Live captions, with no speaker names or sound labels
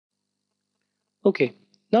Okay,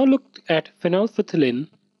 now look at phenolphthalein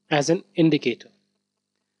as an indicator.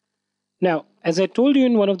 Now, as I told you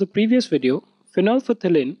in one of the previous video,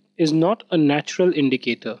 phenolphthalein is not a natural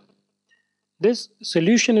indicator. This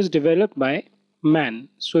solution is developed by man,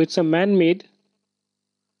 so it's a man-made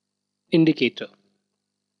indicator.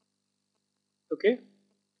 Okay.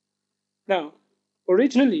 Now,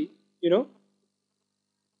 originally,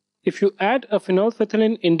 if you add a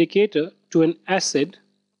phenolphthalein indicator to an acid,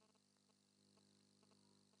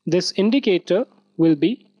 this indicator will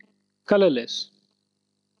be colorless.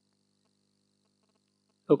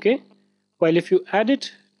 Okay. While if you add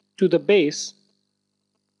it to the base,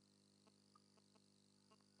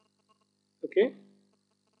 okay,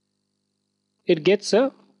 it gets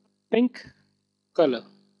a pink color.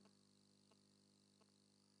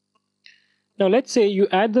 Now let's say you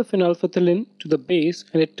add the phenolphthalein to the base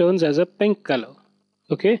and it turns as a pink color.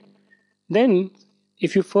 Okay. Then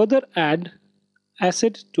if you further add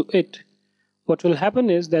acid to it, what will happen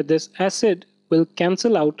is that this acid will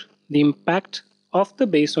cancel out the impact of the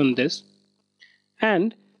base on this,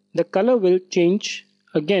 and the color will change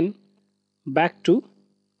again back to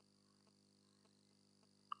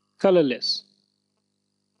colorless.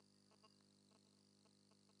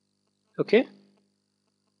 Okay.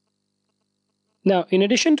 Now, in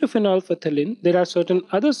addition to phenolphthalein, there are certain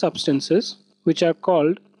other substances which are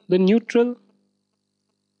called the neutral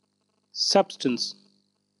substance.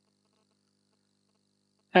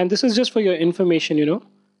 And this is just for your information,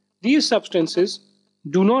 these substances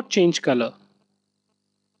do not change color.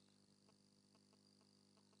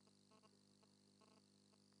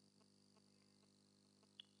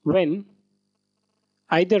 When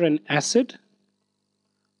either an acid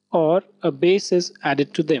or a base is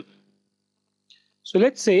added to them. So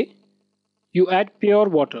let's say you add pure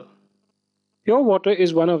water. Pure water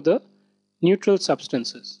is one of the neutral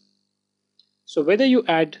substances. So whether you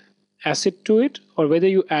add acid to it or whether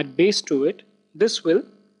you add base to it, this will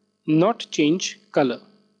not change color.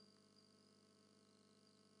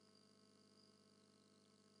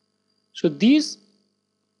 So these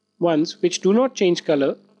ones which do not change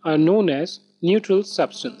color are known as neutral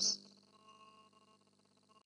substance.